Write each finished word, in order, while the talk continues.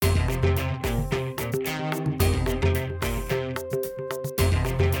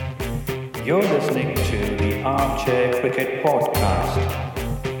You're listening to the Armchair Cricket Podcast.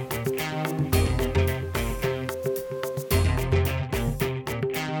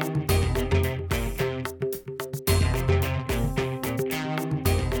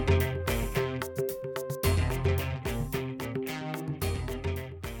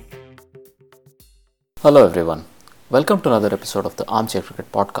 Hello everyone. Welcome to another episode of the Armchair Cricket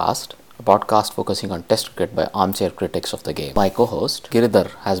Podcast, a podcast focusing on Test cricket by armchair critics of the game. My co-host Giridhar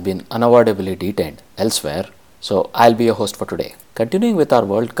has been unavoidably detained elsewhere, so I'll be your host for today. Continuing with our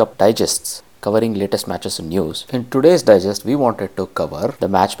World Cup digests, covering latest matches and news. In today's digest, we wanted to cover the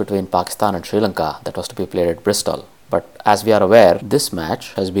match between Pakistan and Sri Lanka that was to be played at Bristol. But as we are aware, this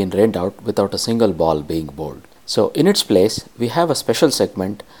match has been rained out without a single ball being bowled. So in its place, we have a special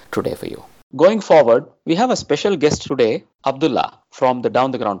segment today for you. Going forward, we have a special guest today, Abdullah from the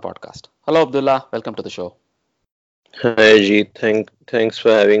Down the Ground podcast. Hello, Abdullah. Welcome to the show. Hi, Ajit. Thanks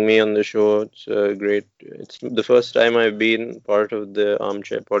for having me on the show. It's great. It's the first time I've been part of the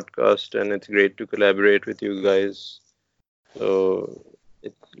Armchair podcast, and it's great to collaborate with you guys. So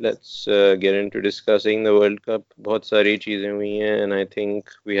let's get into discussing the World Cup. बहुत सारी चीजें हुई हैं, and I think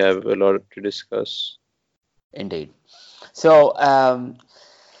we have a lot to discuss. Indeed. So,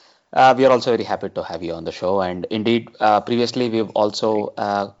 we are also very happy to have you on the show. And indeed, previously we've also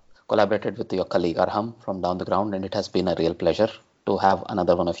collaborated with your colleague Arham from Down the Ground, and it has been a real pleasure to have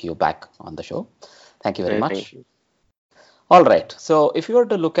another one of you back on the show. Thank you very much. Thank you. All right. So if you were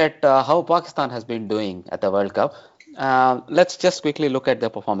to look at how Pakistan has been doing at the World Cup, let's just quickly look at their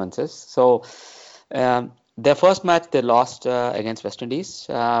performances. So their first match, they lost against West Indies,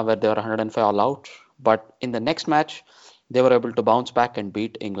 where they were 105 all out. But in the next match, they were able to bounce back and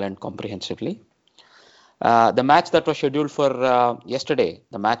beat England comprehensively. The match that was scheduled for yesterday,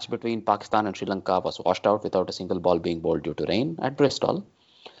 the match between Pakistan and Sri Lanka, was washed out without a single ball being bowled due to rain at Bristol.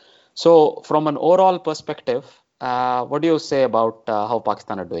 So from an overall perspective, what do you say about how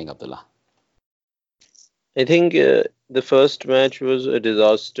Pakistan are doing, Abdullah? I think the first match was a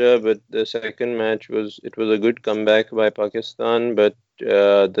disaster, but the second match was a good comeback by Pakistan. But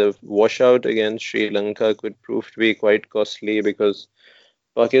the washout against Sri Lanka could prove to be quite costly because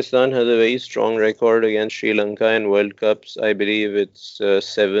Pakistan has a very strong record against Sri Lanka in World Cups. I believe it's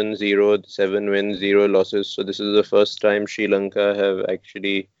 7-0, 7 wins, 0 losses. So this is the first time Sri Lanka have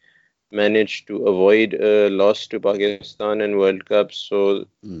actually managed to avoid a loss to Pakistan in World Cup. So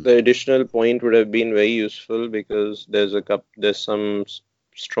the additional point would have been very useful because there's some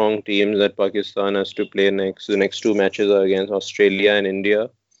strong teams that Pakistan has to play next. The next two matches are against Australia and India.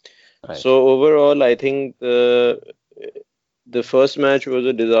 Right. So overall, I think the first match was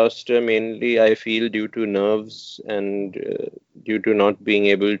a disaster, mainly I feel due to nerves and due to not being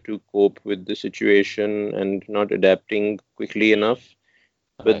able to cope with the situation and not adapting quickly enough.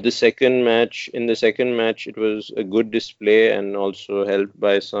 But Right. in the second match, it was a good display and also helped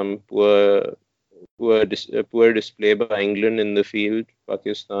by some poor display by England in the field.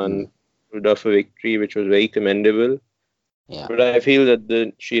 Pakistan pulled off a victory, which was very commendable. Yeah. But I feel that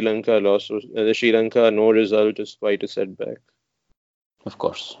the Sri Lanka no result is quite a setback. Of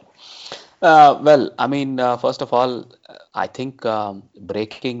course. Well, I mean, first of all, I think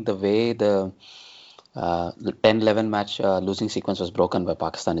breaking the way the 10-11 match losing sequence was broken by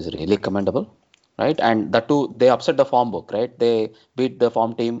Pakistan is really commendable, right? And that too, they upset the form book, right? They beat the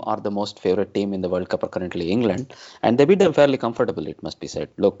form team or the most favorite team in the World Cup, currently England, and they beat them fairly comfortably, it must be said.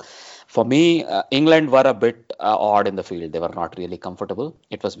 Look, for me, England were a bit odd in the field. They were not really comfortable.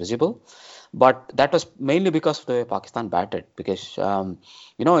 It was visible. But that was mainly because of the way Pakistan batted. Because,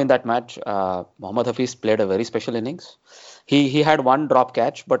 in that match, Mohammad Hafiz played a very special innings. He had one drop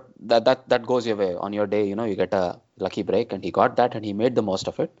catch, but that goes your way. On your day, you get a lucky break, and he got that, and he made the most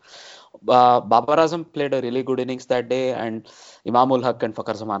of it. Babar Azam played a really good innings that day, and Imam ul Haq and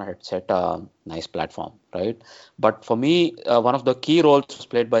Fakhar Zaman had set a nice platform, right? But for me, one of the key roles was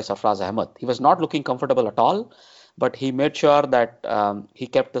played by Sarfraz Ahmed. He was not looking comfortable at all, but he made sure that he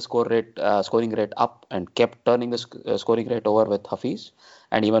kept the scoring rate up and kept turning the scoring rate over with Hafiz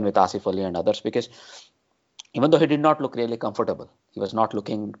and even with Asif Ali and others, because even though he did not look really comfortable, he was not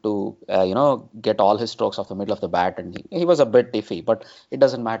looking to, get all his strokes off the middle of the bat, and he was a bit iffy, but it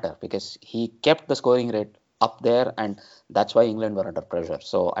doesn't matter because he kept the scoring rate up there, and that's why England were under pressure.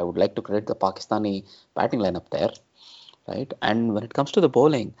 So I would like to credit the Pakistani batting lineup there, right? And when it comes to the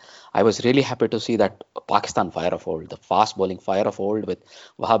bowling, I was really happy to see that Pakistan fire of old, the fast bowling fire of old with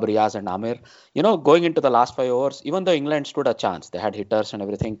Wahab Riaz and Amir. Going into the last 5 overs, even though England stood a chance, they had hitters and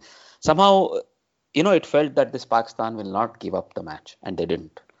everything, somehow, it felt that this Pakistan will not give up the match, and they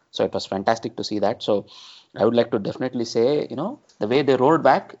didn't. So it was fantastic to see that. So I would like to definitely say, the way they rolled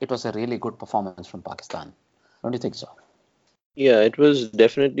back, it was a really good performance from Pakistan. Don't you think so? Yeah, it was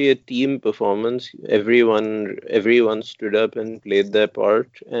definitely a team performance. Everyone stood up and played their part,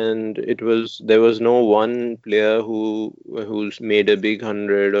 and there was no one player who made a big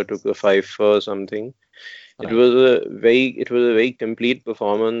 100 or took a five or something. Right. It was a very complete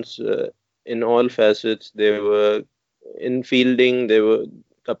performance in all facets. There were in fielding, there were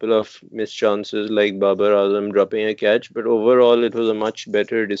a couple of missed chances like Babar Azam dropping a catch, but overall it was a much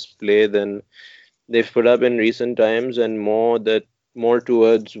better display than they've put up in recent times, and more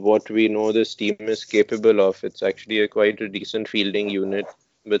towards what we know this team is capable of. It's actually quite a decent fielding unit.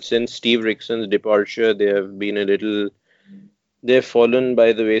 But since Steve Rickson's departure, they've fallen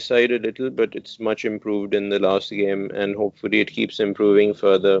by the wayside a little, but it's much improved in the last game, and hopefully it keeps improving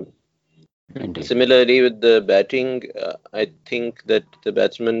further. Indeed. Similarly, with the batting, I think that the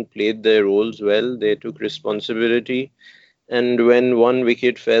batsmen played their roles well. They took responsibility. And when one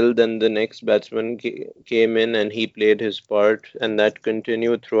wicket fell, then the next batsman came in and he played his part. And that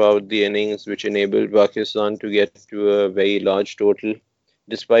continued throughout the innings, which enabled Pakistan to get to a very large total,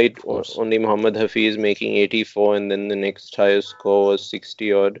 despite Of course. only Mohammad Hafiz making 84, and then the next highest score was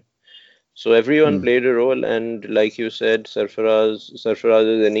 60 odd. So everyone Hmm. played a role, and like you said, Sarfaraz's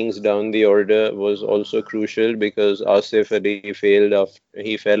innings down the order was also crucial because Asif Ali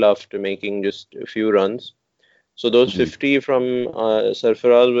he fell after making just a few runs. So those Indeed. 50 from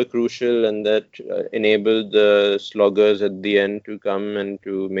Sarfaraz were crucial, and that enabled the sloggers at the end to come and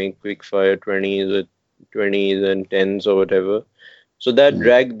to make quick fire 20s and 10s or whatever. So that Hmm.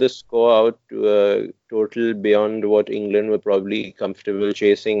 dragged the score out to a total beyond what England were probably comfortable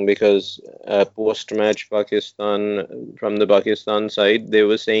chasing, because post-match from the Pakistan side, they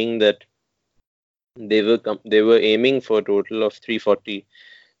were saying that they were aiming for a total of 340.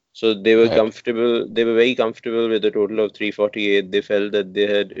 So Right. they were very comfortable with a total of 348. They felt that they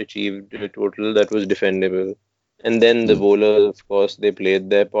had achieved a total that was defendable. And then the Hmm. bowlers, of course, they played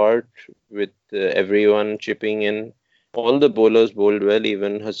their part with everyone chipping in. All the bowlers bowled well.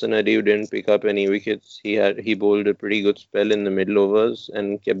 Even Hassan Ali didn't pick up any wickets. He bowled a pretty good spell in the middle overs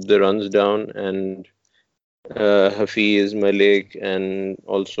and kept the runs down. And Hafiz, Malik, and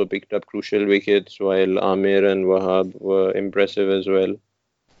also picked up crucial wickets, while Amir and Wahab were impressive as well.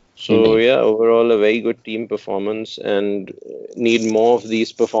 So Indeed. yeah, overall a very good team performance, and need more of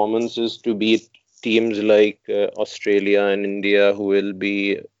these performances to beat teams like Australia and India, who will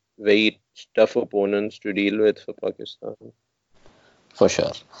be very tough opponents to deal with for Pakistan. For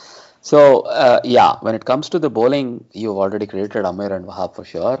sure. So, yeah, when it comes to the bowling, you've already credited Amir and Wahab for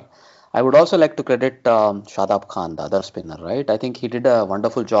sure. I would also like to credit Shadab Khan, the other spinner, right? I think he did a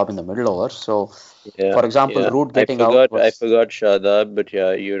wonderful job in the middle overs. So, Yeah, for example, yeah. Root getting out I was forgot Shadab, but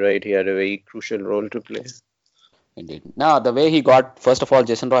yeah, you're right. He had a very crucial role to play. indeed. Now, the way he got, first of all,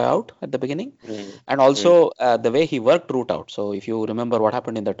 Jason Roy out at the beginning, Mm, and mm. also the way he worked Root out. So, if you remember what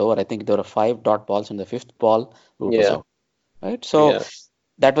happened in that over, I think there were five dot balls in the fifth ball, Root was Yeah, out, right? So, yeah.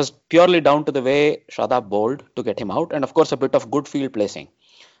 that was purely down to the way Shadab bowled to get him out, and of course, a bit of good field placing.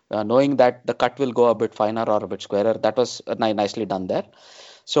 Knowing that the cut will go a bit finer or a bit squarer. That was nicely done there.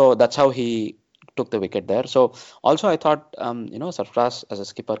 So that's how he took the wicket there. So also I thought, Sarfraz as a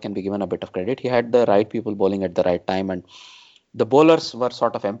skipper can be given a bit of credit. He had the right people bowling at the right time, and the bowlers were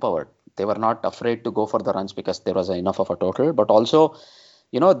sort of empowered. They were not afraid to go for the runs because there was enough of a total, but also,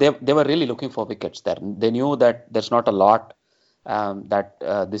 they were really looking for wickets there. They knew that there's not a lot that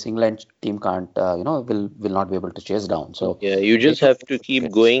this England team can't, will not be able to chase down. So Yeah, you they just took have to keep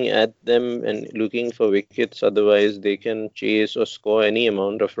wickets. going at them and looking for wickets, otherwise they can chase or score any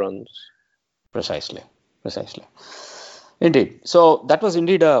amount of runs. Precisely, precisely. Indeed. So that was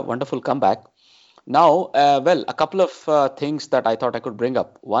indeed a wonderful comeback. Now, well, a couple of things that I thought I could bring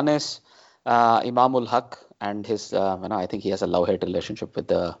up. One is Imamul Haq and his, I think he has a love-hate relationship with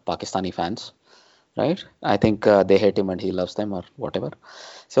the Pakistani fans, right? I think they hate him and he loves them or whatever.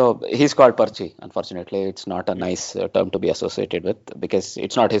 So he's called Parchi. Unfortunately, it's not a nice term to be associated with because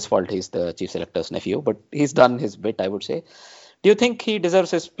it's not his fault. He's the chief selector's nephew, but he's done his bit, I would say. Do you think he deserves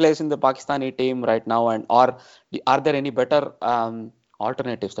his place in the Pakistani team right now, and or are there any better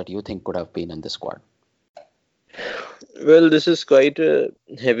alternatives that you think could have been in the squad? Well, this is quite a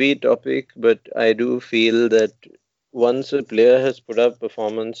heavy topic, but I do feel that once a player has put up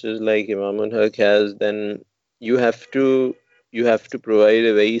performances like Imamul Haq has, then you have to you have to provide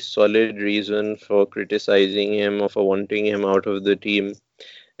a very solid reason for criticizing him or for wanting him out of the team.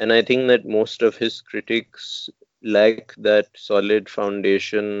 And I think that most of his critics lack that solid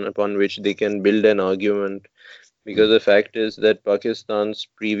foundation upon which they can build an argument. because the fact is that Pakistan's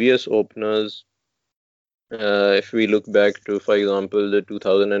previous openers, if we look back to, for example, the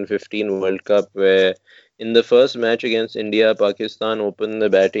 2015 World Cup, where in the first match against India, Pakistan opened the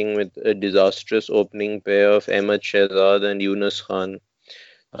batting with a disastrous opening pair of Ahmed Shehzad and Yunus Khan.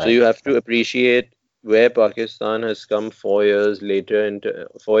 So Right. you have to appreciate where Pakistan has come 4 years later, into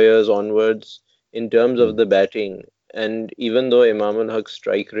 4 years onwards, in terms of Mm. the batting. And even though Imam ul Haq's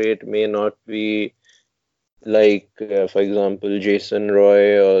strike rate may not be like, for example, Jason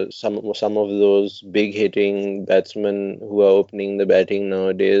Roy or some of those big hitting batsmen who are opening the batting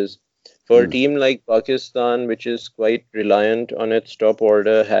nowadays. For a Mm. team like Pakistan, which is quite reliant on its top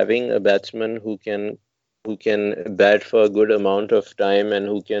order, having a batsman who can bat for a good amount of time and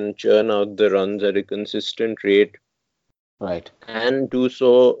who can churn out the runs at a consistent rate Right. and do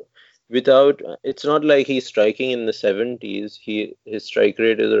so without, it's not like he's striking in the 70s. His strike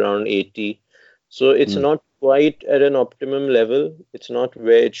rate is around 80, so it's Mm. not quite at an optimum level. It's not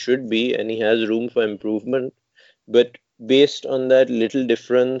where it should be, and he has room for improvement. But based on that little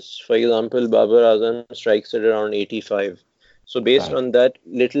difference, for example, Babar Azam strikes at around 85. So based Right. on that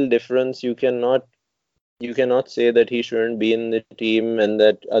little difference, you cannot say that he shouldn't be in the team and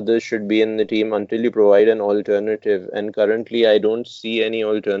that others should be in the team until you provide an alternative. And currently, I don't see any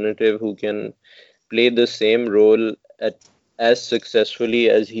alternative who can play the same role at as successfully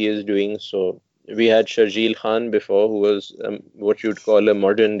as he is doing so. We had Sharjeel Khan before, who was what you'd call a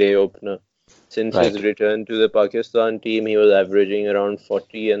modern day opener. Since his Right. return to the Pakistan team, he was averaging around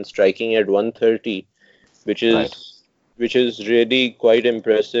 40 and striking at 130, which Right. is really quite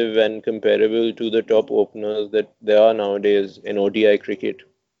impressive and comparable to the top openers that there are nowadays in ODI cricket.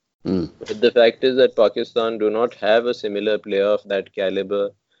 Mm. But the fact is that Pakistan do not have a similar player of that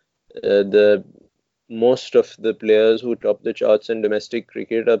caliber. The most of the players who top the charts in domestic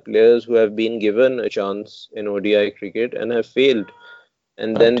cricket are players who have been given a chance in ODI cricket and have failed.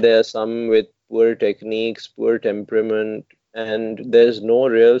 And then Right. there are some with poor techniques, poor temperament, and there's no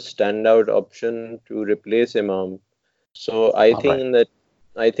real standout option to replace Imam. So All right.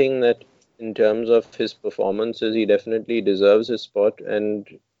 I think that in terms of his performances, he definitely deserves his spot, and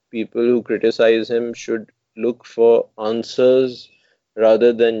people who criticize him should look for answers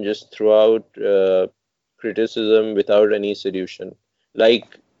rather than just throw out criticism without any solution.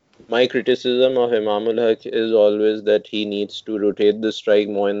 Like my criticism of Imam ul Haq is always that he needs to rotate the strike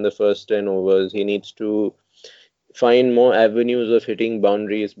more in the first 10 overs. He needs to find more avenues of hitting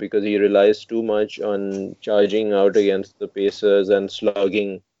boundaries because he relies too much on charging out against the pacers and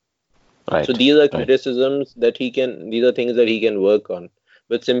slogging. So Right. these are Right. these are things that he can work on.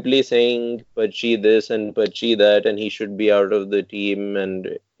 But simply saying Pachi this and Pachi that and he should be out of the team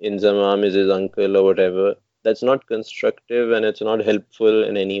and Inzamam is his uncle or whatever, that's not constructive and it's not helpful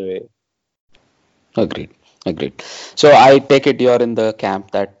in any way. Agreed. Agreed. So I take it you're in the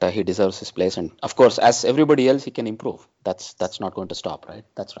camp that he deserves his place, and of course, as everybody else, he can improve. That's not going to stop, right?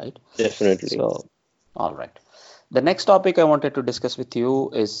 That's right. Definitely. So, all right. The next topic I wanted to discuss with you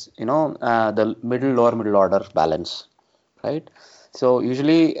is, the lower middle order balance, right? So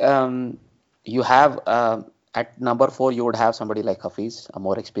usually, you have at number four, you would have somebody like Hafiz, a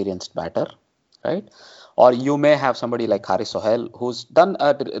more experienced batter, right? Or you may have somebody like Haris Sohail, who's done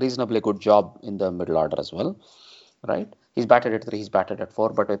a reasonably good job in the middle order as well, right? He's batted at three, he's batted at four,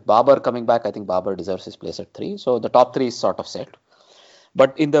 but with Babar coming back, I think Babar deserves his place at three. So the top three is sort of set.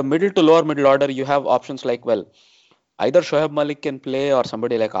 But in the middle to lower middle order, you have options like, well, either Shoaib Malik can play or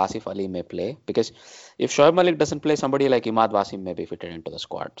somebody like Asif Ali may play. Because if Shoaib Malik doesn't play, somebody like Imad Wasim may be fitted into the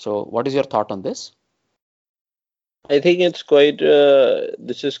squad. So what is your thought on this? I think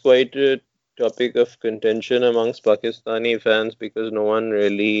this is quite a topic of contention amongst Pakistani fans because no one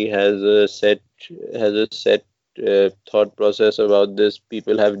really has a set thought process about this.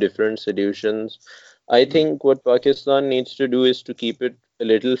 People have different solutions. I Hmm. think what Pakistan needs to do is to keep it a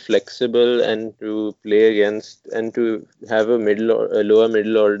little flexible and to play against and to have a lower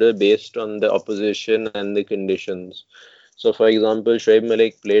middle order based on the opposition and the conditions. So, for example, Shoaib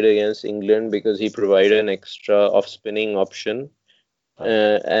Malik played against England because he provided an extra off-spinning option.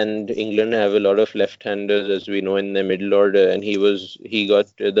 Right. And England have a lot of left-handers, as we know, in their middle order. And he got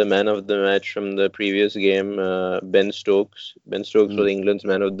the man of the match from the previous game, Ben Stokes. Ben Stokes Hmm. was England's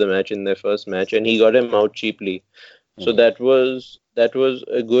man of the match in their first match, and he got him out cheaply. So Indeed. that was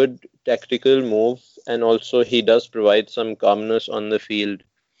a good tactical move, and also he does provide some calmness on the field.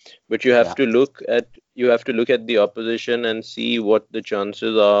 But Yeah. you have to look at the opposition and see what the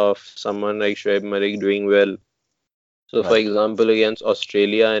chances are of someone like Shoaib Malik doing well. So, for Right. example, against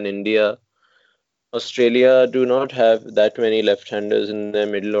Australia and India, Australia do not have that many left-handers in their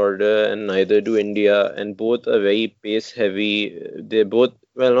middle order, and neither do India. And both are very pace-heavy. They're both,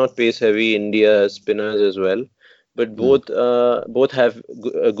 well, not pace-heavy. India has spinners as well, but Hmm. both have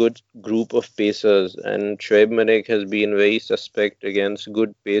a good group of pacers. And Shoaib Malik has been very suspect against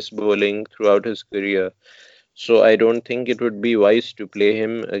good pace bowling throughout his career. So I don't think it would be wise to play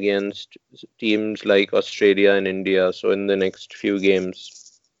him against teams like Australia and India. So in the next few games.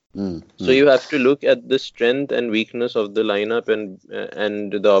 Hmm. So Hmm. you have to look at the strength and weakness of the lineup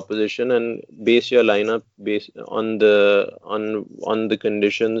and the opposition, and base your lineup based on the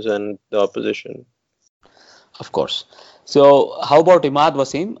conditions and the opposition. Of course. So, how about Imad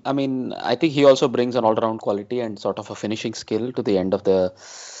Wasim? I mean, I think he also brings an all-round quality and sort of a finishing skill to the end of the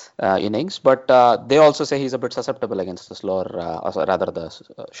innings. But they also say he's a bit susceptible against the slower, or rather the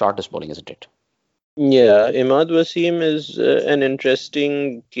shortest bowling, isn't it? Yeah, Imad Wasim is an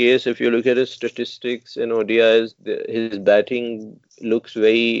interesting case. If you look at his statistics in ODIs, his batting looks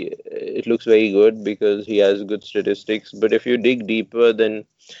very good because he has good statistics. But if you dig deeper, then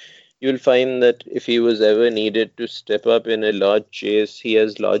you'll find that if he was ever needed to step up in a large chase, he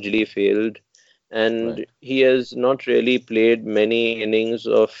has largely failed. Right. And he has not really played many innings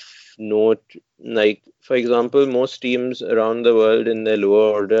of note. Like, for example, most teams around the world in their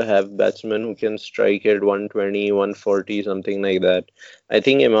lower order have batsmen who can strike at 120, 140, something like that. I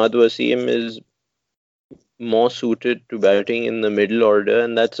think Imad Wasim is more suited to batting in the middle order,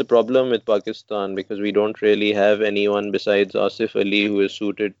 and that's a problem with Pakistan because we don't really have anyone besides Asif Ali who is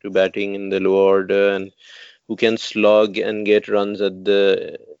suited to batting in the lower order and who can slog and get runs at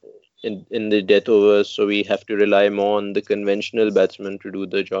in the death overs. So we have to rely more on the conventional batsmen to do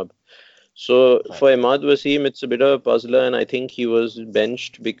the job. So Right. for Imad Wasim, it's a bit of a puzzler, and I think he was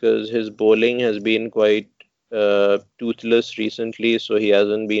benched because his bowling has been quite toothless recently. So he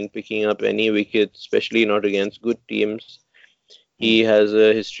hasn't been picking up any wickets, especially not against good teams. Hmm. He has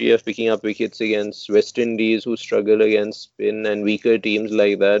a history of picking up wickets against West Indies, who struggle against spin and weaker teams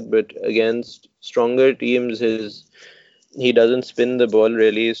like that. But against stronger teams, his he doesn't spin the ball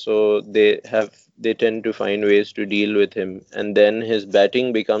really, so they tend to find ways to deal with him. And then his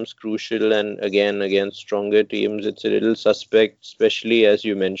batting becomes crucial, and again against stronger teams, it's a little suspect, especially as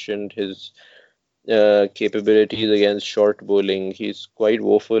you mentioned his capabilities against short bowling. He's quite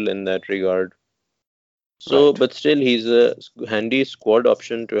woeful in that regard. So, Right. but still, he's a handy squad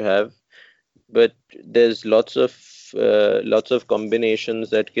option to have, but there's lots of combinations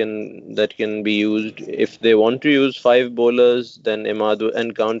that can be used. If they want to use five bowlers, then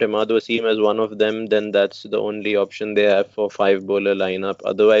and count Imad Wasim as one of them, then that's the only option they have for five bowler lineup.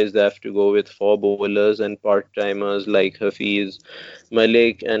 Otherwise, they have to go with four bowlers and part timers like Hafiz,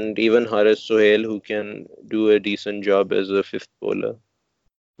 Malik, and even Haris Sohail, who can do a decent job as a fifth bowler.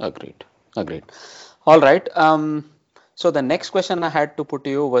 Agreed. Agreed. All right. So the next question I had to put to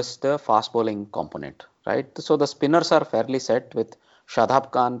you was the fast bowling component, right? So the spinners are fairly set with Shadab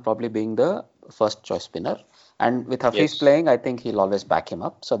Khan probably being the first choice spinner. And with Hafiz Yes. playing, I think he'll always back him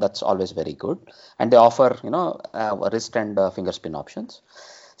up. So that's always very good. And they offer, wrist and finger spin options.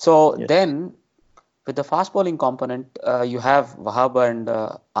 So Yes. then with the fast bowling component, you have Wahab and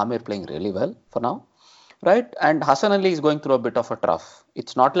Amir playing really well for now, right? And Hassan Ali is going through a bit of a trough.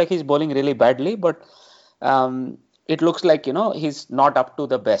 It's not like he's bowling really badly, but it looks like he's not up to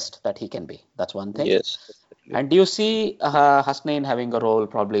the best that he can be. That's one thing. Yes. Definitely. And do you see Hasnain having a role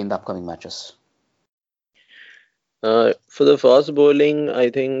probably in the upcoming matches? For the fast bowling, I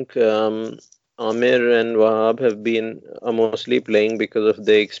think Amir and Wahab are mostly playing because of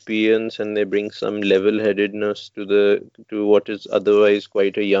their experience, and they bring some level-headedness to what is otherwise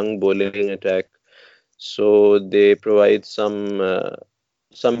quite a young bowling attack. So they provide some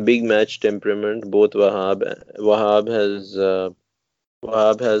big match temperament. Both Wahab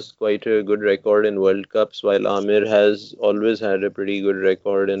has quite a good record in World Cups, while Amir has always had a pretty good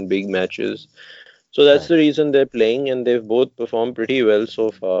record in big matches. So that's Right. the reason they're playing, and they've both performed pretty well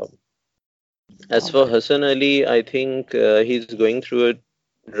so far. As All for right. Hassan Ali, I think he's going through a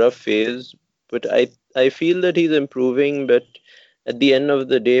rough phase, but I feel that he's improving. But at the end of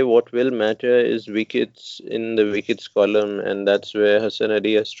the day, what will matter is wickets in the wickets column, and that's where Hassan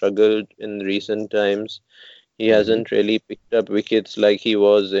Ali has struggled in recent times. He Hmm. hasn't really picked up wickets like he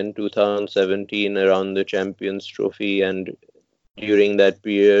was in 2017 around the Champions Trophy and during that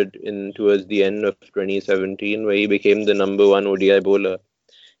period in towards the end of 2017 where he became the number one ODI bowler.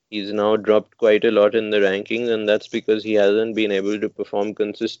 He's now dropped quite a lot in the rankings, and that's because he hasn't been able to perform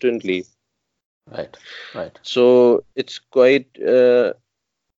consistently. Right. Right. So it's quite.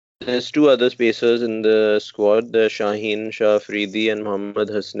 There's two other spacers in the squad: the Shaheen Shah Afridi and Mohammad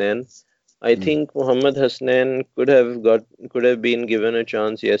Hasnain. I think Mohammad Hasnain could have been given a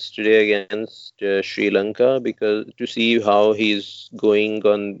chance yesterday against Sri Lanka, because to see how he's going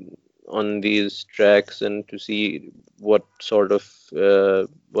on these tracks and to see what sort of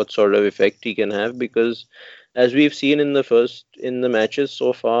effect he can have, because as we've seen in the matches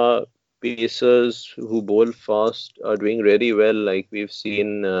so far, pacers who bowl fast are doing really well. Like we've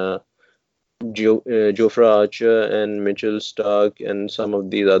seen Jofra Archer and Mitchell Stark and some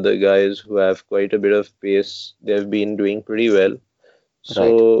of these other guys who have quite a bit of pace. They've been doing pretty well. Right.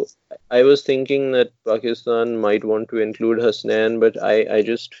 So I was thinking that Pakistan might want to include Hasnain, but I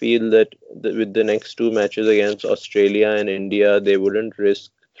just feel that with the next two matches against Australia and India, they wouldn't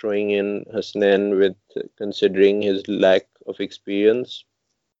risk throwing in Hasnain with considering his lack of experience.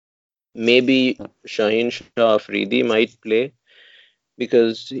 Maybe Shaheen Shah Afridi might play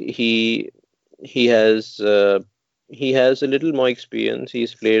because he has a little more experience.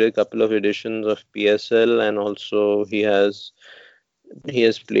 He's played a couple of editions of PSL, and also he has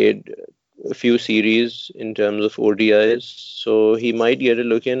played a few series in terms of ODIs. So he might get a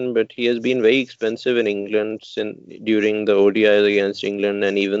look in, but he has been very expensive in England during the ODIs against England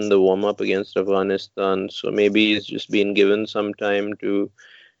and even the warm up against Afghanistan. So maybe he's just been given some time to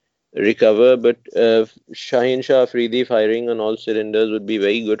recover. But Shaheen Shah Afridi firing on all cylinders would be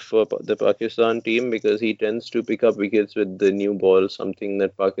very good for the Pakistan team, because he tends to pick up wickets with the new ball, something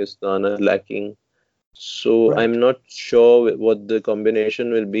that Pakistan are lacking. So Right. I'm not sure what the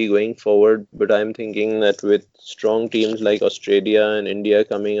combination will be going forward, but I'm thinking that with strong teams like Australia and India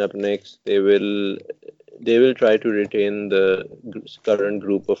coming up next, they will try to retain the current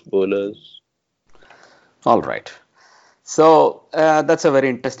group of bowlers. All right. So that's a very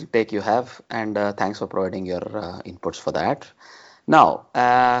interesting take you have, and thanks for providing your inputs for that. Now,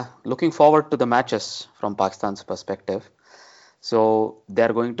 looking forward to the matches from Pakistan's perspective. So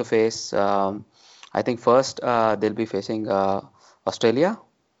they're going to face, I think first they'll be facing Australia.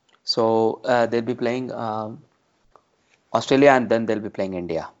 So they'll be playing Australia, and then they'll be playing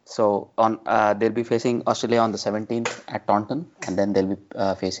India. So on they'll be facing Australia on the 17th at Taunton, and then they'll be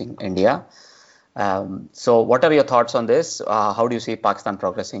facing India. So what are your thoughts on this? How do you see Pakistan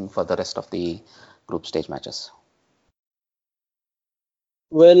progressing for the rest of the group stage matches?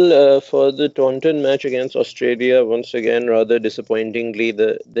 Well, for the Taunton match against Australia, once again, rather disappointingly,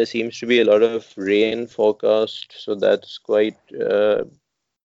 there seems to be a lot of rain forecast. So that's quite,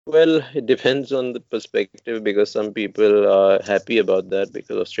 well, it depends on the perspective, because some people are happy about that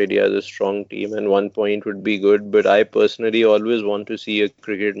because Australia is a strong team and 1 point would be good. But I personally always want to see a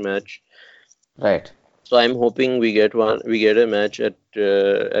cricket match. Right. So I'm hoping we get a match at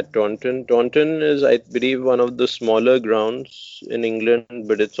Taunton. Taunton is, I believe, one of the smaller grounds in England,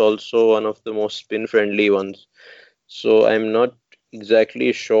 but it's also one of the most spin-friendly ones. So I'm not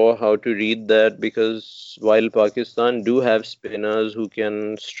exactly sure how to read that, because while Pakistan do have spinners who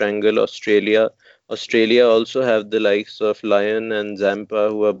can strangle Australia, Australia also have the likes of Lyon and Zampa,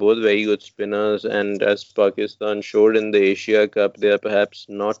 who are both very good spinners. And as Pakistan showed in the Asia Cup, they are perhaps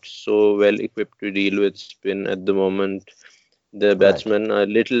not so well equipped to deal with spin at the moment. The Right. batsmen are a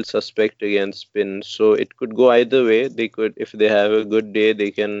little suspect against spin, so it could go either way. They could, if they have a good day,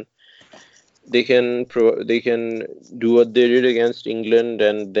 they can do what they did against England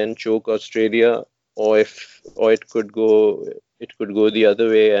and then choke Australia, or it could go the other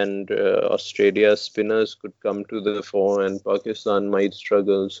way, and Australia's spinners could come to the fore and Pakistan might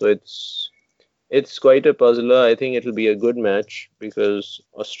struggle. So it's quite a puzzler. I think it'll be a good match because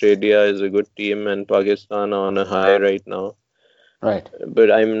Australia is a good team and Pakistan are on a high right now. Right.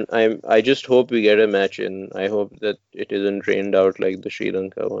 But I just hope we get a match in. I hope that it isn't rained out like the Sri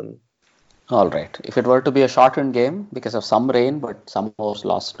Lanka one. All right. If it were to be a shortened game because of some rain, but some was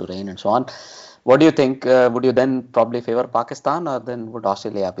lost to rain and so on, what do you think? Would you then probably favor Pakistan, or then would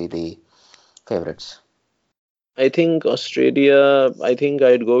Australia be the favorites? I think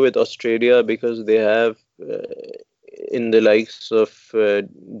I'd go with Australia because they have in the likes of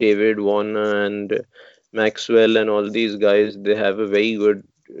David Warner and Maxwell and all these guys, they have a very good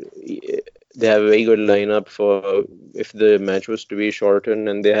lineup for if the match was to be shortened,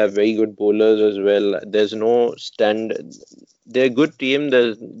 and they have very good bowlers as well. There's no stand. They're a good team.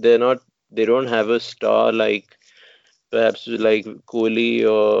 They don't have a star like perhaps like Kohli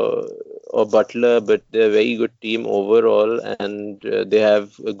or Butler, but they're a very good team overall, and they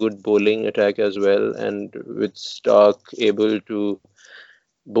have a good bowling attack as well. And with Stark able to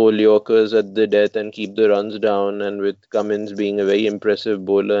bowl Yorkers at the death and keep the runs down, and with Cummins being a very impressive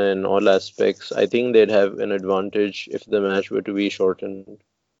bowler in all aspects, I think they'd have an advantage if the match were to be shortened.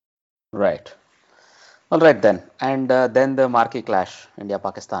 Right. All right then. And then the marquee clash,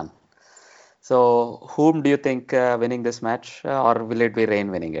 India-Pakistan. So, whom do you think winning this match, or will it be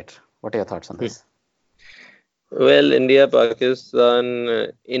Rain winning it? What are your thoughts on this? Well, India,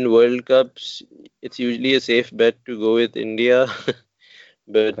 Pakistan in World Cups, it's usually a safe bet to go with India.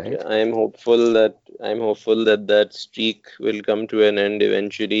 But Right? I'm hopeful that that streak will come to an end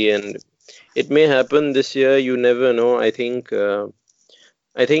eventually, and it may happen this year. You never know. I think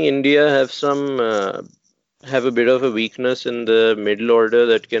India have a bit of a weakness in the middle order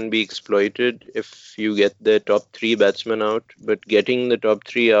that can be exploited if you get the top three batsmen out. But getting the top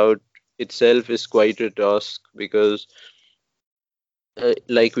three out itself is quite a task because,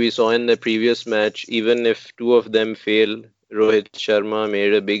 like we saw in the previous match, even if two of them fail, Rohit Sharma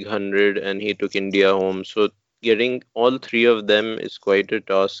made a big 100 and he took India home. So getting all three of them is quite a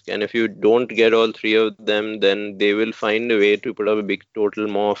task. And if you don't get all three of them, then they will find a way to put up a big total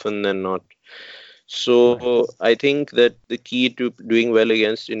more often than not. Right. So I think that the key to doing well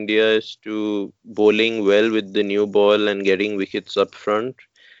against India is to bowling well with the new ball and getting wickets up front.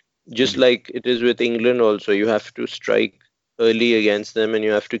 Just Mm, like it is with England also, you have to strike early against them and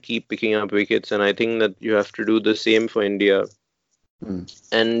you have to keep picking up wickets. And I think that you have to do the same for India. mm,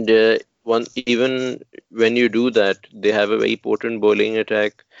 And even when you do that, they have a very potent bowling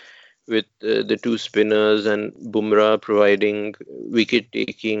attack with the two spinners and Bumrah providing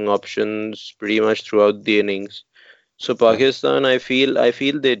wicket-taking options pretty much throughout the innings. So right. Pakistan, I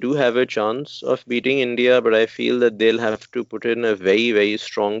feel they do have a chance of beating India, but I feel that they'll have to put in a very, very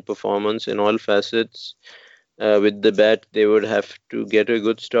strong performance in all facets. With the bat, they would have to get a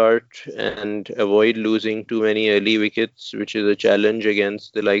good start and avoid losing too many early wickets, which is a challenge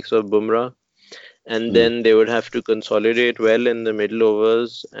against the likes of Bumrah. And Mm, then they would have to consolidate well in the middle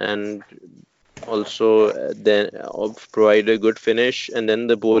overs and also provide a good finish, and then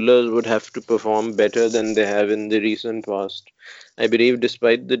the bowlers would have to perform better than they have in the recent past. I believe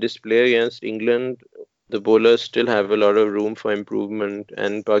despite the display against England, the bowlers still have a lot of room for improvement,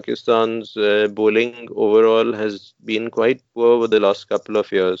 and Pakistan's bowling overall has been quite poor over the last couple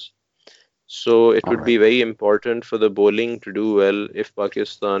of years. So it all would right. be very important for the bowling to do well if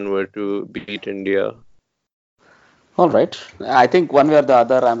Pakistan were to beat India. All right. I think one way or the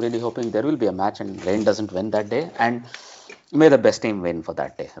other, I'm really hoping there will be a match and Rain doesn't win that day. And may the best team win for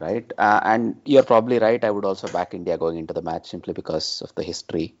that day, right? And you're probably right. I would also back India going into the match simply because of the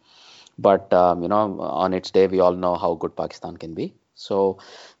history. But on its day, we all know how good Pakistan can be. So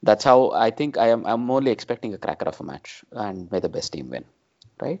that's how I think I'm only expecting a cracker of a match, and may the best team win,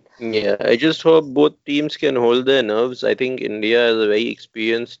 right? Yeah, I just hope both teams can hold their nerves. I think India is a very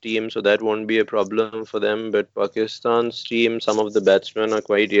experienced team, so that won't be a problem for them. But Pakistan's team, some of the batsmen are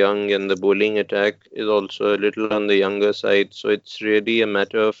quite young, and the bowling attack is also a little on the younger side. So it's really a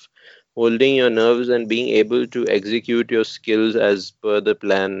matter of holding your nerves and being able to execute your skills as per the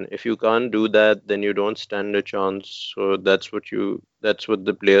plan. If you can't do that, then you don't stand a chance. So that's what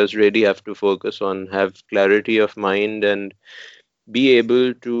the players really have to focus on, have clarity of mind and be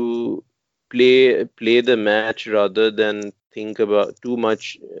able to play the match rather than think about too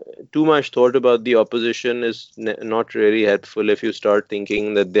much thought about the opposition is not really helpful. If you start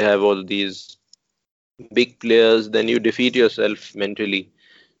thinking that they have all these big players, then you defeat yourself mentally.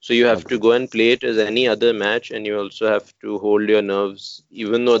 So you have to Agreed. go and play it as any other match, and you also have to hold your nerves,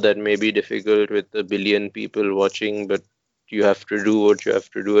 even though that may be difficult with a billion people watching, but you have to do what you have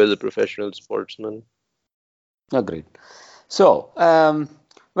to do as a professional sportsman. Agreed. So,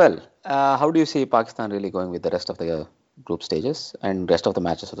 how do you see Pakistan really going with the rest of the group stages and rest of the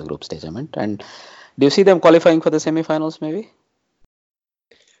matches of the group stage, I meant? And do you see them qualifying for the semi-finals, maybe?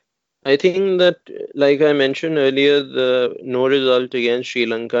 I think that, like I mentioned earlier, the no result against Sri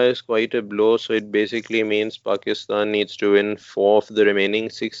Lanka is quite a blow. So it basically means Pakistan needs to win four of the remaining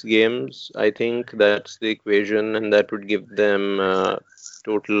six games. I think that's the equation, and that would give them a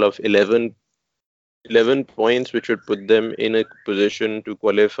total of 11 points, which would put them in a position to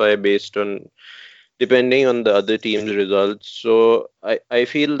qualify based on depending on the other team's results. So I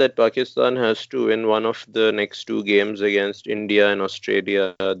feel that Pakistan has to win one of the next two games against India and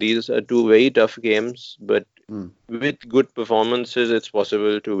Australia. These are two very tough games, but Mm, with good performances, it's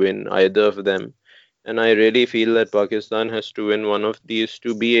possible to win either of them. And I really feel that Pakistan has to win one of these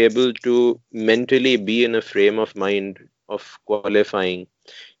to be able to mentally be in a frame of mind of qualifying.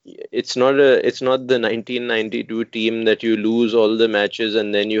 It's not the 1992 team that you lose all the matches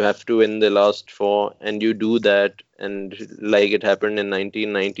and then you have to win the last four, and you do that, and like it happened in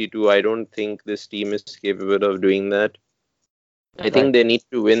 1992, I don't think this team is capable of doing that. I think right. they need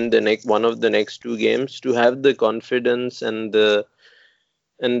to win the next one of the next two games to have the confidence and the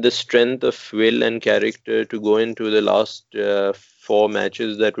and the strength of will and character to go into the last 4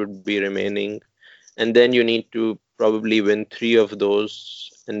 matches that would be remaining. And then you need to probably win 3 of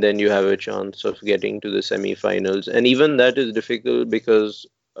those, and then you have a chance of getting to the semi-finals. And even that is difficult because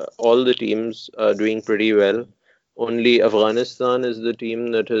all the teams are doing pretty well. Only Afghanistan is the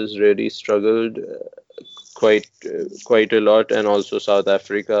team that has really struggled quite a lot, and also South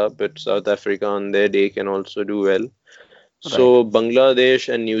Africa. But South Africa on their day can also do well. Right. So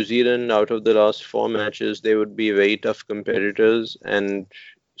Bangladesh and New Zealand, out of the last 4 matches, they would be very tough competitors, and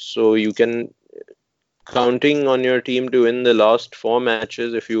so you can counting on your team to win the last 4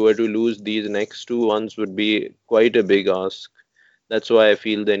 matches. If you were to lose these next 2 ones, would be quite a big ask. That's why I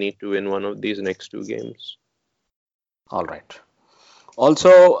feel they need to win one of these next 2 games. All right.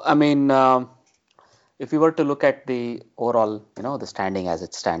 Also, I mean, if we were to look at the overall, the standing as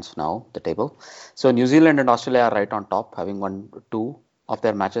it stands now, the table. So New Zealand and Australia are right on top, having won 2 of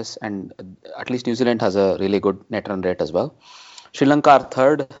their matches, and at least New Zealand has a really good net run rate as well. Sri Lanka are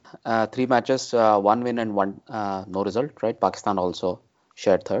third, 3 matches, 1 win and 1 no result, right? Pakistan also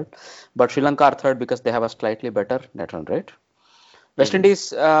shared third, but Sri Lanka are third because they have a slightly better net run rate. West Indies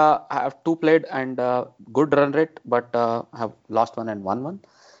have 2 played and good run rate, but have lost 1 and won 1.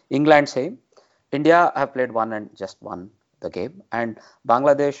 England same. India have played 1 and just won the game, and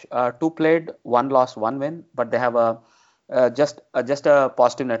Bangladesh 2 played, 1 loss, 1 win, but they have just a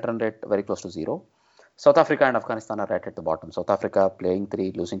positive net run rate, very close to 0. South Africa and Afghanistan are right at the bottom. South Africa playing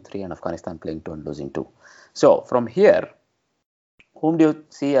 3, losing 3, and Afghanistan playing 2 and losing 2. So from here, whom do you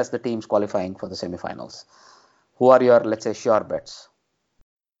see as the teams qualifying for the semi-finals? Who are your, let's say, sure bets?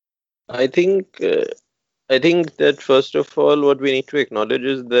 I think that first of all, what we need to acknowledge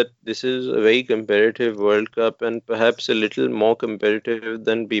is that this is a very competitive World Cup, and perhaps a little more competitive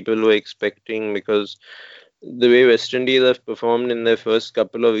than people were expecting, because the way West Indies have performed in their first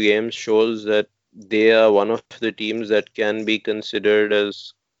couple of games shows that they are one of the teams that can be considered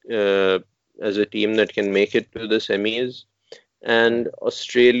as a team that can make it to the semis. And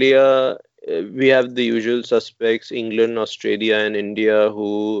Australia, we have the usual suspects: England, Australia, and India,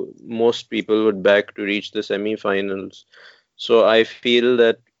 who most people would back to reach the semi-finals. So I feel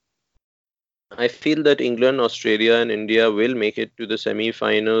that England, Australia, and India will make it to the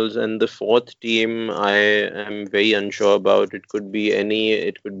semi-finals, and the fourth team I am very unsure about. It could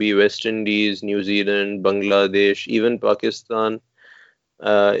be West Indies, New Zealand, Bangladesh, even Pakistan.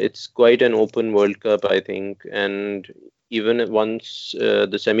 It's quite an open World Cup, I think, and even once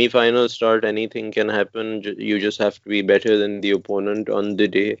the semi-finals start, anything can happen. You just have to be better than the opponent on the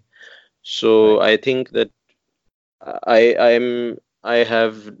day. So Right. I think that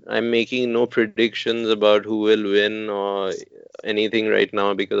I'm making no predictions about who will win or anything right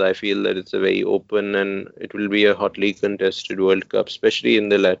now, because I feel that it's a very open and it will be a hotly contested World Cup, especially in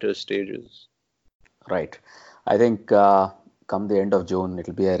the latter stages. Right. I think come the end of June,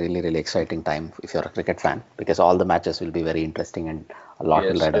 it'll be a really, really exciting time if you're a cricket fan, because all the matches will be very interesting and a lot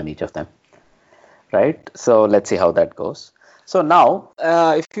will Yes. ride on each of them. Right. So let's see how that goes. So now,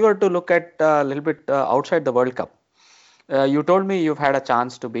 if you were to look at a little bit outside the World Cup, you told me you've had a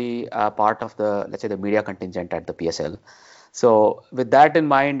chance to be part of the, let's say, the media contingent at the PSL. So with that in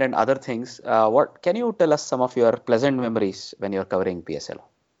mind and other things, what can you tell us some of your pleasant memories when you're covering PSL?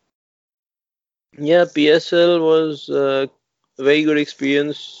 Yeah, PSL was a very good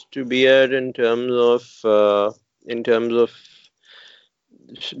experience to be at in terms of I'm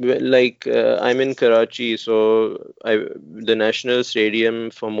in Karachi, so the national stadium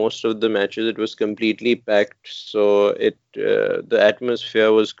for most of the matches, it was completely packed. So the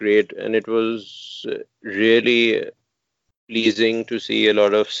atmosphere was great, and it was really pleasing to see a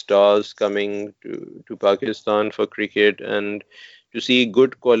lot of stars coming to Pakistan for cricket, and to see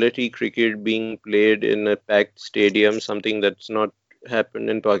good quality cricket being played in a packed stadium, something that's not happened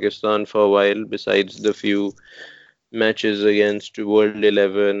in Pakistan for a while, besides the few matches against World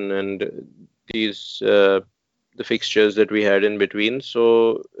 11 and these the fixtures that we had in between.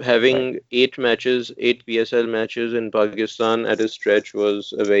 So Right. having 8 PSL matches in Pakistan at a stretch it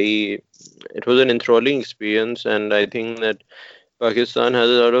was an enthralling experience, and I think that Pakistan has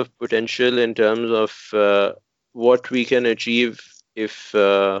a lot of potential in terms of what we can achieve if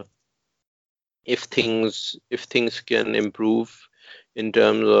uh, if things can improve in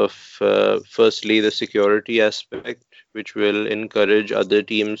terms of firstly the security aspect, which will encourage other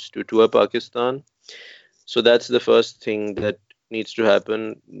teams to tour Pakistan. So that's the first thing that needs to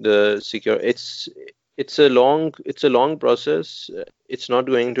happen. It's a long process. It's not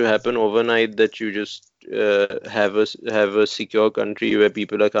going to happen overnight that you just have a secure country where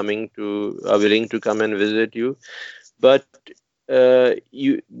people are willing to come and visit you. But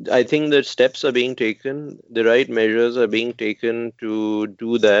I think that steps are being taken, the right measures are being taken to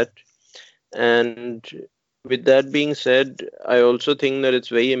do that. And with that being said, I also think that it's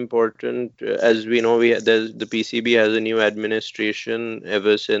very important. As we know, the PCB has a new administration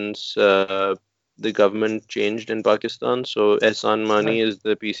ever since the government changed in Pakistan. So Ehsan Mani is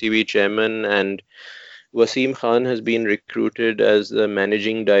the PCB chairman, and Wasim Khan has been recruited as the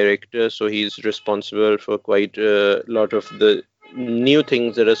managing director. So he's responsible for quite a lot of the new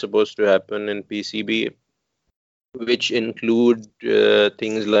things that are supposed to happen in PCB, which include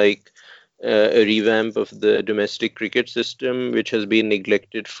things like a revamp of the domestic cricket system, which has been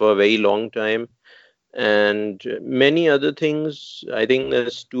neglected for a very long time, and many other things. I think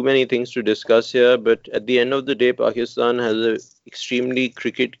there's too many things to discuss here, but at the end of the day, Pakistan has a extremely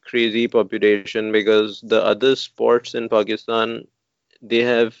cricket crazy population, because the other sports in Pakistan, they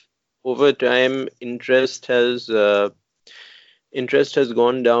have, over time, interest has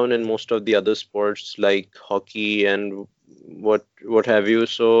gone down in most of the other sports like hockey and what have you.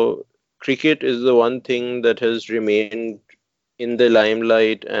 So cricket is the one thing that has remained in the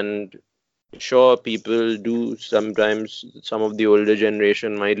limelight, and sure, people do sometimes, some of the older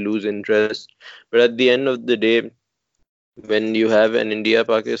generation might lose interest, but at the end of the day, when you have an India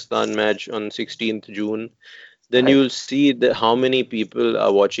Pakistan match on 16th June, then Right. you'll see how many people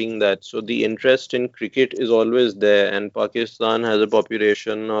are watching that. So the interest in cricket is always there, and Pakistan has a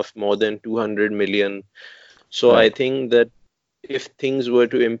population of more than 200 million. So I Right. think that if things were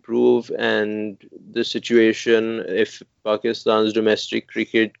to improve, and the situation, if Pakistan's domestic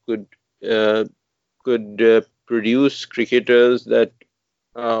cricket uh, could produce cricketers that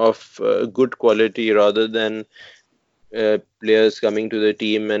are of good quality, rather than players coming to the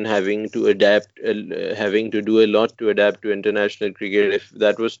team and having to do a lot to adapt to international cricket. If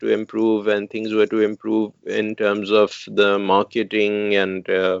that was to improve, and things were to improve in terms of the marketing and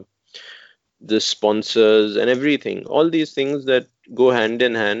the sponsors and everything, all these things that go hand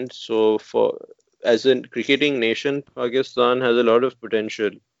in hand. So, as a cricketing nation, Pakistan has a lot of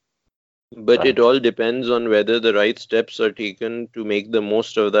potential. But it Right. all depends on whether the right steps are taken to make the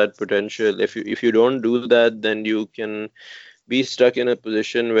most of that potential. If you don't do that, then you can be stuck in a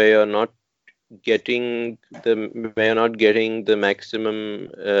position where you're not getting the maximum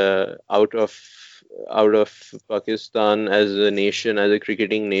out of Pakistan as a nation, as a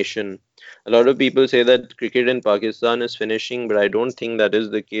cricketing nation. A lot of people say that cricket in Pakistan is finishing, but I don't think that is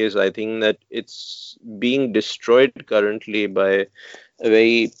the case. I think that it's being destroyed currently by a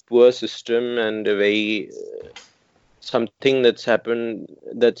very poor system, and a very something that's happened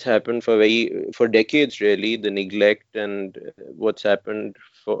for decades, really, the neglect, and what's happened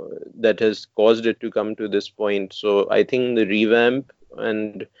that has caused it to come to this point. So I think the revamp,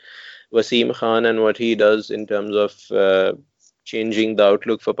 and Wasim Khan and what he does in terms of changing the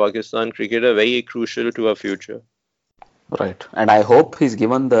outlook for Pakistan cricket are very crucial to our future. Right. And I hope he's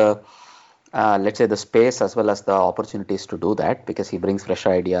given the, let's say, the space as well as the opportunities to do that, because he brings fresh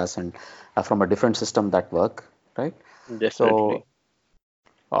ideas and from a different system that work. Right. So, Definitely.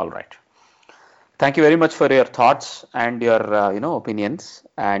 all right. Thank you very much for your thoughts and your, opinions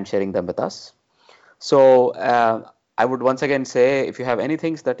and sharing them with us. So, I would once again say, if you have any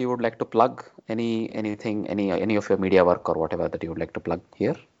things that you would like to plug, any of your media work or whatever that you would like to plug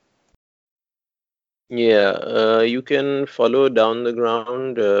here. Yeah, you can follow Down the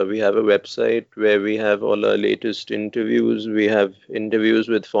Ground. We have a website where we have all our latest interviews. We have interviews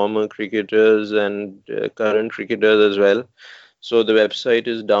with former cricketers and current cricketers as well. So the website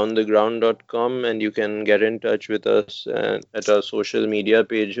is downtheground.com, and you can get in touch with us at our social media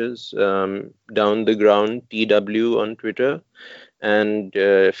pages, Down the Ground TW on Twitter, and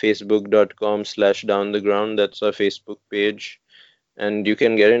facebook.com/Down the Ground. That's our Facebook page. And you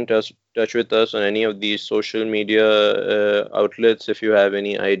can get in touch with us on any of these social media outlets if you have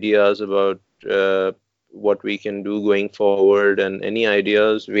any ideas about what we can do going forward, and any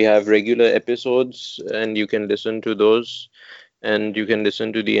ideas. We have regular episodes, and you can listen to those, and you can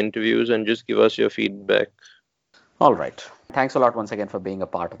listen to the interviews, and just give us your feedback. All right. Thanks a lot once again for being a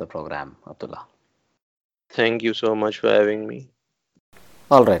part of the program, Abdullah. Thank you so much for having me.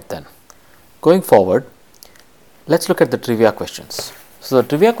 All right then. Going forward, let's look at the trivia questions. So the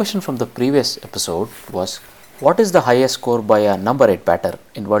trivia question from the previous episode was, what is the highest score by a number 8 batter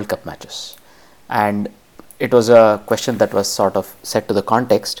in World Cup matches? And it was a question that was sort of set to the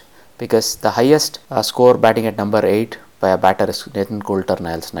context, because the highest score batting at number 8 by a batter is Nathan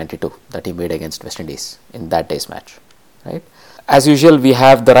Coulter-Nile's 92 that he made against West Indies in that day's match. Right? As usual, we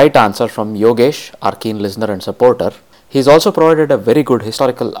have the right answer from Yogesh, our keen listener and supporter. He's also provided a very good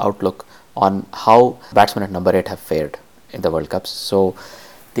historical outlook on how batsmen at number 8 have fared in the World Cups. So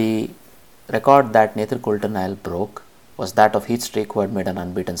the record that Nathan Coulter-Nile broke was that of Heath Streak, who had made an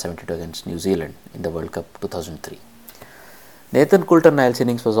unbeaten 72 against New Zealand in the World Cup 2003. Nathan Coulter-Nile's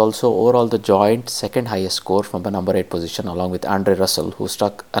innings was also overall the joint second highest score from a number 8 position, along with Andre Russell, who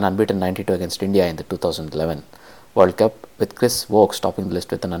struck an unbeaten 92 against India in the 2011 World Cup, with Chris Wokes topping the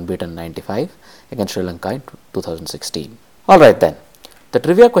list with an unbeaten 95 against Sri Lanka in 2016. Alright then, the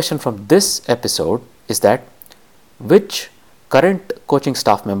trivia question from this episode is that which current coaching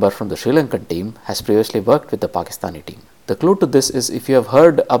staff member from the Sri Lankan team has previously worked with the Pakistani team? The clue to this is, if you have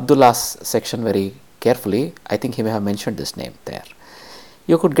heard Abdullah's section very carefully, I think he may have mentioned this name there.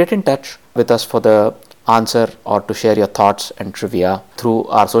 You could get in touch with us for the answer or to share your thoughts and trivia through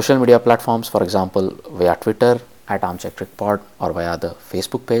our social media platforms, for example via Twitter at armchaircricketpod or via the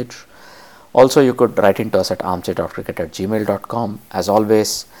Facebook page. Also, you could write into us at armchair.cricket@gmail.com. As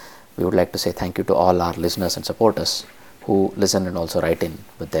always, we would like to say thank you to all our listeners and supporters who listen and also write in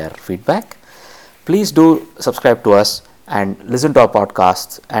with their feedback. Please do subscribe to us and listen to our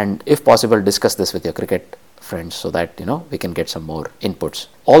podcasts, and if possible discuss this with your cricket friends so that we can get some more inputs.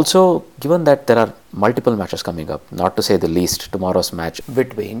 Also, given that there are multiple matches coming up, not to say the least tomorrow's match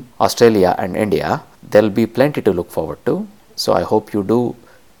between Australia and India, there will be plenty to look forward to. So I hope you do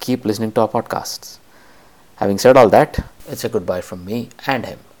keep listening to our podcasts. Having said all that, it's a goodbye from me and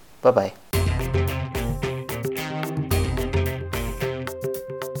him. Bye-bye.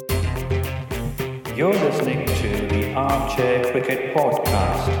 You're listening to the Armchair Cricket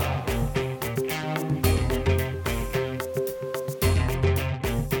Podcast.